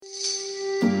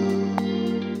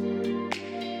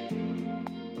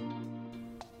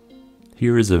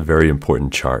Here is a very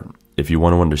important chart if you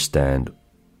want to understand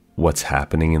what's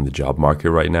happening in the job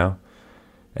market right now,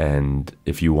 and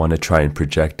if you want to try and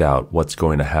project out what's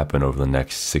going to happen over the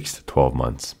next 6 to 12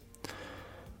 months.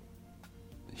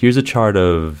 Here's a chart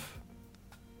of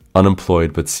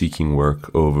unemployed but seeking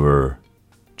work over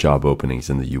job openings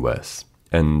in the US.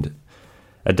 And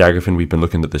at Daggerfin, we've been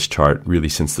looking at this chart really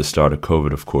since the start of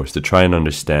COVID, of course, to try and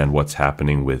understand what's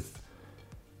happening with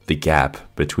the gap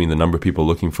between the number of people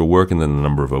looking for work and then the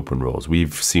number of open roles.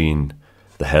 We've seen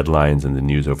the headlines in the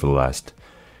news over the last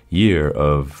year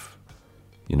of,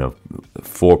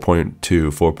 4.2,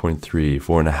 4.3,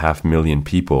 4.5 million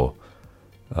people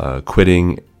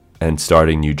quitting and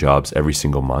starting new jobs every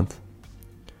single month,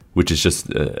 which is just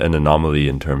an anomaly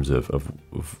in terms of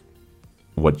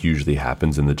what usually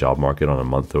happens in the job market on a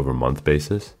month-over-month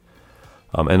basis.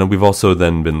 And we've also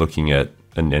then been looking at,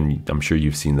 and I'm sure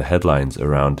you've seen the headlines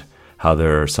around how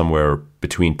there are somewhere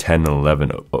between 10 and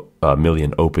 11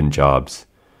 million open jobs,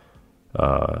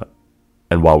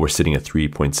 and while we're sitting at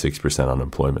 3.6%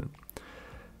 unemployment.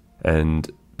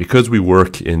 And because we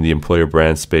work in the employer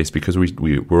brand space, because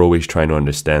we're always trying to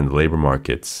understand the labor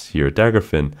markets here at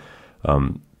Daggerfin,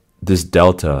 this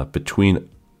delta between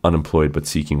unemployed but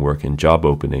seeking work and job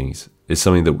openings is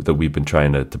something that we've been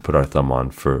trying to put our thumb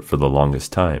on for the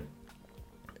longest time.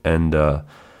 And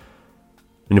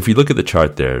if we look at the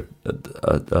chart there,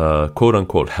 a quote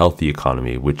unquote healthy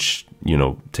economy, which,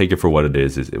 take it for what it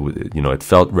is, it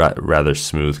felt rather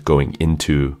smooth going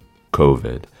into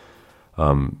COVID.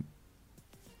 A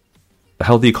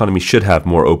healthy economy should have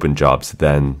more open jobs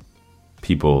than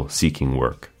people seeking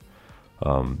work.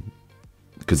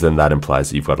 Because then that implies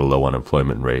that you've got a low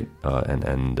unemployment rate,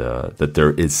 and that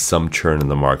there is some churn in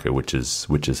the market, which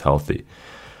is healthy.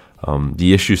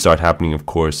 The issues start happening, of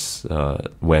course,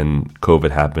 when COVID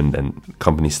happened and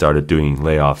companies started doing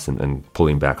layoffs and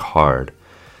pulling back hard.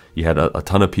 You had a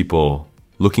ton of people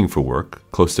looking for work,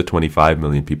 close to 25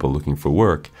 million people looking for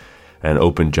work, and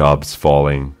open jobs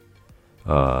falling,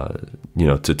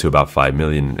 to about 5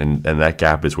 million, and that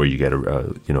gap is where you get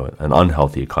an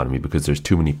unhealthy economy because there's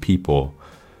too many people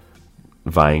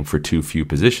vying for too few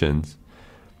positions.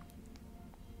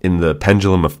 In the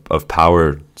pendulum of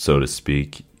power, so to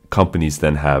speak, companies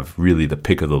then have really the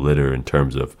pick of the litter in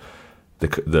terms of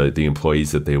the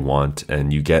employees that they want,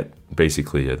 and you get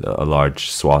basically a large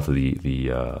swath of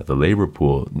the labor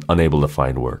pool unable to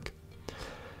find work.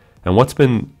 And what's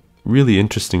been really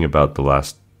interesting about the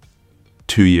last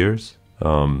 2 years,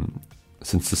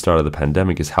 since the start of the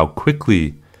pandemic, is how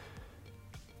quickly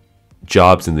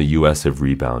jobs in the US have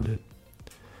rebounded.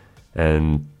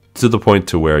 And to the point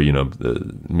to where,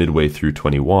 midway through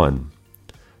 21,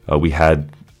 we had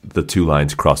the two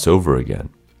lines cross over again.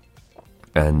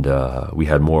 And we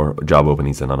had more job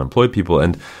openings than unemployed people.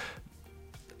 And,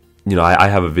 I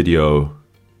have a video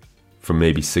from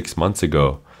maybe 6 months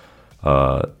ago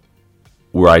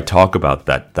where I talk about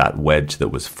that wedge that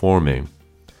was forming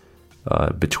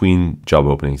between job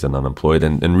openings and unemployed.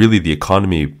 And really the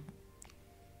economy,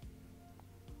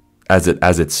 as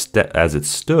it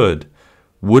stood,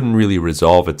 wouldn't really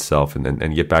resolve itself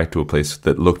and get back to a place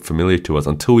that looked familiar to us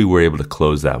until we were able to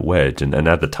close that wedge. And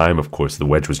at the time, of course, the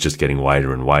wedge was just getting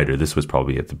wider and wider. This was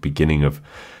probably at the beginning of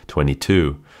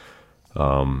 22,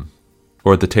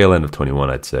 or at the tail end of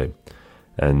 21, I'd say.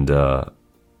 And,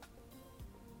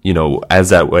 as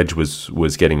that wedge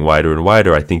was getting wider and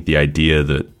wider, I think the idea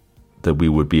that we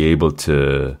would be able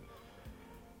to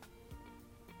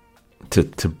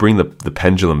bring the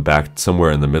pendulum back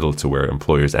somewhere in the middle to where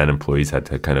employers and employees had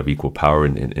to kind of equal power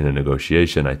in a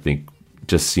negotiation, I think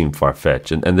just seemed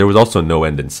far-fetched. And there was also no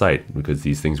end in sight because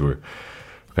these things were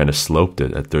kind of sloped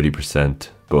at 30%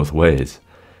 both ways.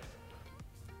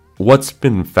 What's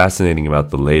been fascinating about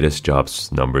the latest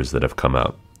jobs numbers that have come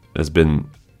out has been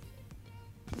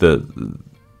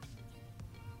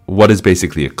what is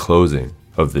basically a closing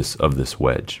of this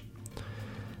wedge.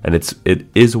 And it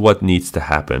is what needs to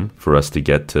happen for us to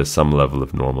get to some level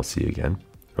of normalcy again,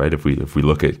 right? If we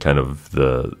look at kind of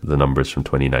the numbers from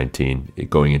 2019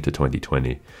 going into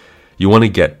 2020, you want to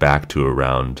get back to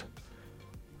around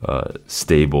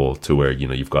stable to where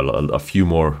you've got a few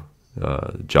more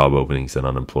job openings than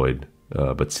unemployed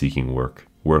but seeking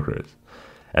workers,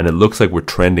 and it looks like we're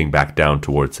trending back down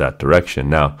towards that direction.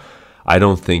 Now, I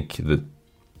don't think that.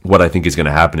 What I think is going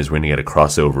to happen is we're going to get a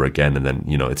crossover again, and then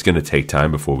it's going to take time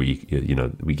before we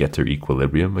get to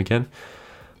equilibrium again.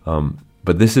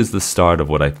 But this is the start of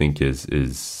what I think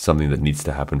is something that needs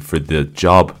to happen for the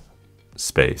job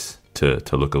space to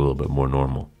look a little bit more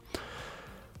normal.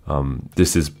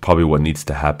 This is probably what needs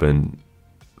to happen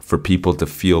for people to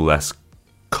feel less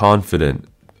confident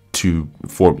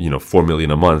for 4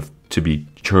 million a month to be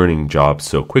churning jobs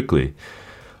so quickly.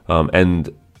 And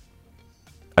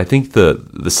I think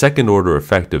the second order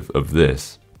effect of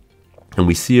this, and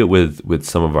we see it with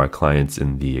some of our clients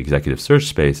in the executive search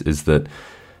space, is that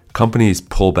companies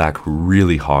pull back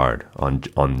really hard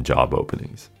on job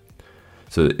openings.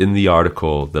 So in the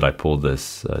article that I pulled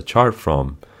this chart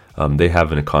from, they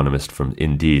have an economist from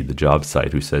Indeed, the job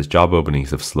site, who says job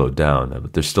openings have slowed down.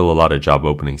 But there's still a lot of job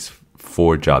openings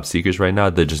for job seekers right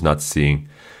now. They're just not seeing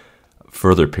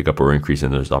further pickup or increase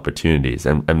in those opportunities.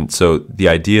 And so the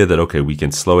idea that, okay, we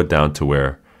can slow it down to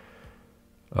where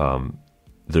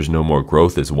there's no more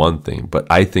growth is one thing. But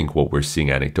I think what we're seeing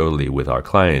anecdotally with our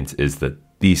clients is that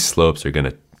these slopes are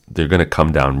they're gonna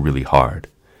come down really hard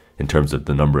in terms of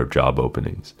the number of job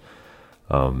openings.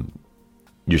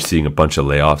 You're seeing a bunch of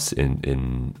layoffs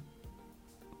in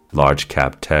large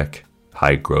cap tech,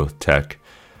 high growth tech.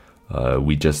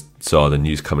 We just saw the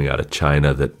news coming out of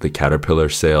China that the Caterpillar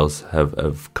sales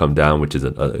have come down, which is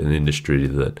an industry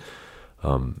that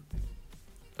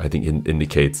I think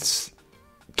indicates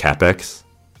CapEx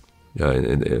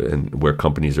and where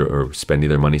companies are spending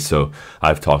their money. So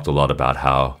I've talked a lot about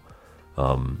how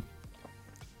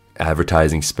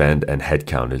advertising spend and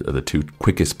headcount are the two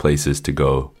quickest places to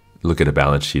go look at a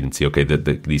balance sheet and see, okay,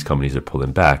 these companies are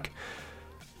pulling back.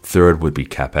 Third would be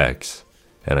CapEx.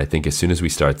 And I think as soon as we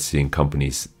start seeing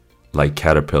companies like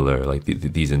Caterpillar, like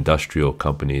these industrial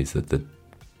companies that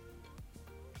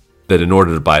in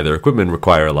order to buy their equipment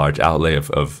require a large outlay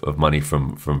of money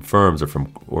from firms or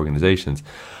from organizations,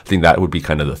 I think that would be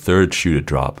kind of the third shoe to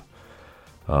drop.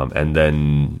 And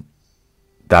then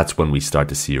that's when we start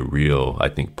to see a real, I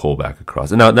think, pullback across.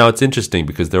 And now it's interesting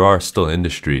because there are still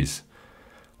industries,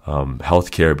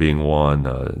 healthcare being one,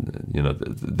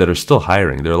 that are still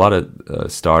hiring. There are a lot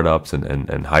of startups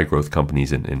and high growth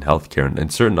companies in healthcare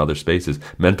and certain other spaces.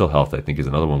 Mental health, I think, is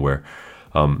another one where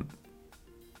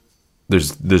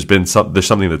there's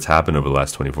something that's happened over the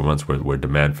last 24 months where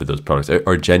demand for those products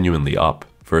are genuinely up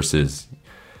versus,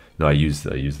 I use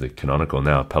the canonical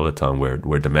now, Peloton,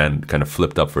 where demand kind of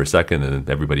flipped up for a second and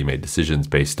everybody made decisions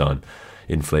based on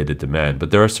inflated demand.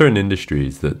 But there are certain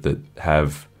industries that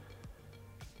have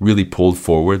really pulled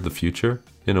forward the future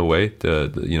in a way. The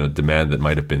demand that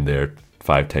might have been there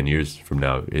 5-10 years from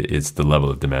now is the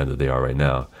level of demand that they are right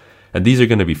now, and these are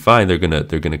going to be fine. They're going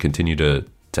to continue to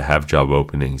have job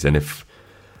openings. And if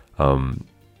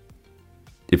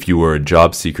you were a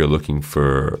job seeker looking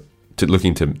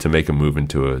to make a move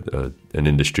into an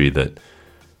industry that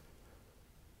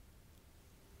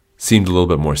seemed a little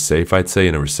bit more safe, I'd say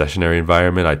in a recessionary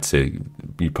environment, I'd say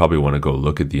you probably want to go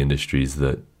look at the industries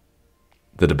that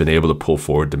have been able to pull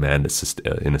forward demand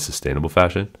in a sustainable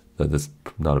fashion. That's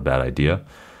not a bad idea.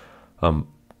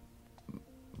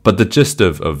 But the gist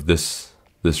of this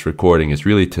recording is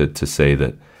really to say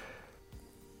that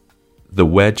the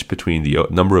wedge between the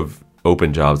number of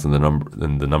open jobs and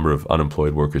the number of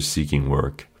unemployed workers seeking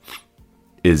work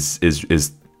has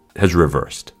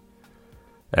reversed,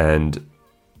 and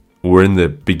we're in the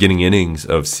beginning innings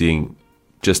of seeing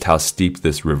just how steep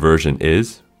this reversion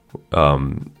is.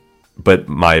 But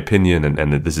my opinion,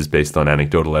 and this is based on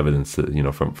anecdotal evidence,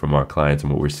 from our clients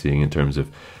and what we're seeing in terms of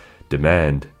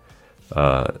demand,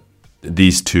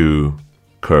 these two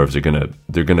curves are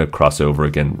gonna cross over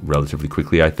again relatively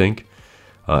quickly, I think.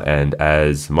 And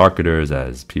as marketers,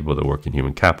 as people that work in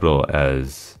human capital,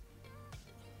 as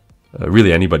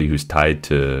really anybody who's tied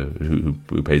to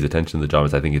who pays attention to the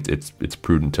jobs, I think it's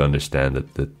prudent to understand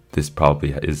that this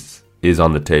probably is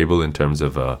on the table in terms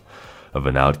of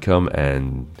an outcome,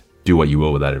 and do what you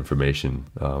will with that information.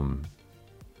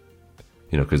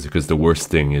 Because the worst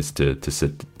thing is to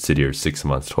sit here 6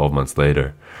 months, 12 months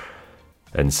later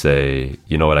and say,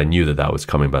 you know what, I knew that was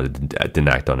coming, but I didn't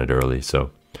act on it early. So,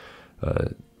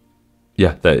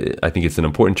 I think it's an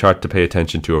important chart to pay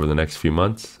attention to over the next few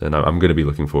months. And I'm going to be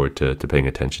looking forward to paying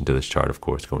attention to this chart, of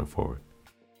course, going forward.